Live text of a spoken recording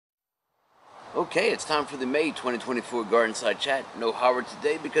Okay, it's time for the May 2024 Gardenside Chat. No Howard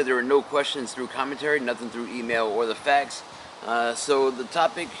today because there are no questions through commentary, nothing through email or the fax. So the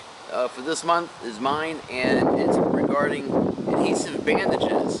topic for this month is mine, and it's regarding adhesive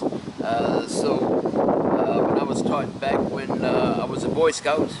bandages. When I was taught back when I was a Boy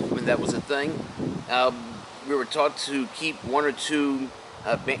Scout, when that was a thing, we were taught to keep one or two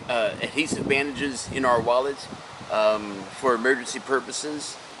adhesive bandages in our wallet for emergency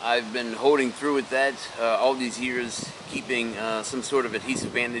purposes. I've been holding through with that all these years, keeping some sort of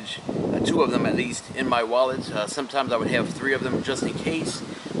adhesive bandage, two of them at least, in my wallet. Sometimes I would have three of them just in case.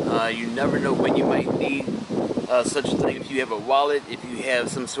 You never know when you might need such a thing. If you have a wallet, if you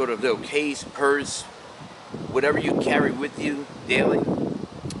have some sort of little case, purse, whatever you carry with you daily,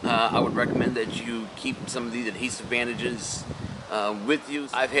 I would recommend that you keep some of these adhesive bandages with you.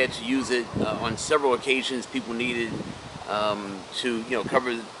 I've had to use it on several occasions. People needed to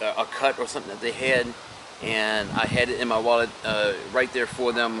cover a cut or something that they had, and I had it in my wallet right there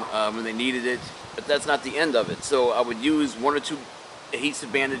for them when they needed it. But that's not the end of it. So I would use one or two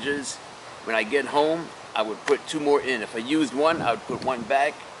adhesive bandages. When I get home, I would put two more in. If I used one, I would put one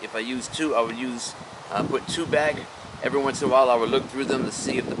back. If I used two, I would put two back. Every once in a while, I would look through them to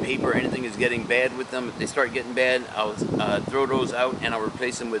see if the paper or anything is getting bad with them. If they start getting bad, I'll throw those out and I'll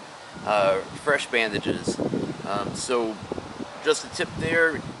replace them with fresh bandages. So just a tip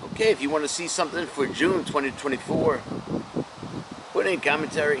there. Okay, if you want to see something for June 2024, put in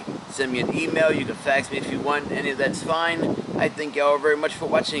commentary, send me an email, you can fax me if you want, any of that's fine. I thank y'all very much for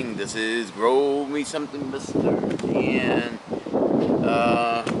watching. This is Grow Me Something Mr. And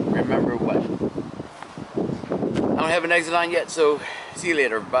remember what? I don't have an exit on yet, so see you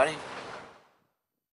later, everybody.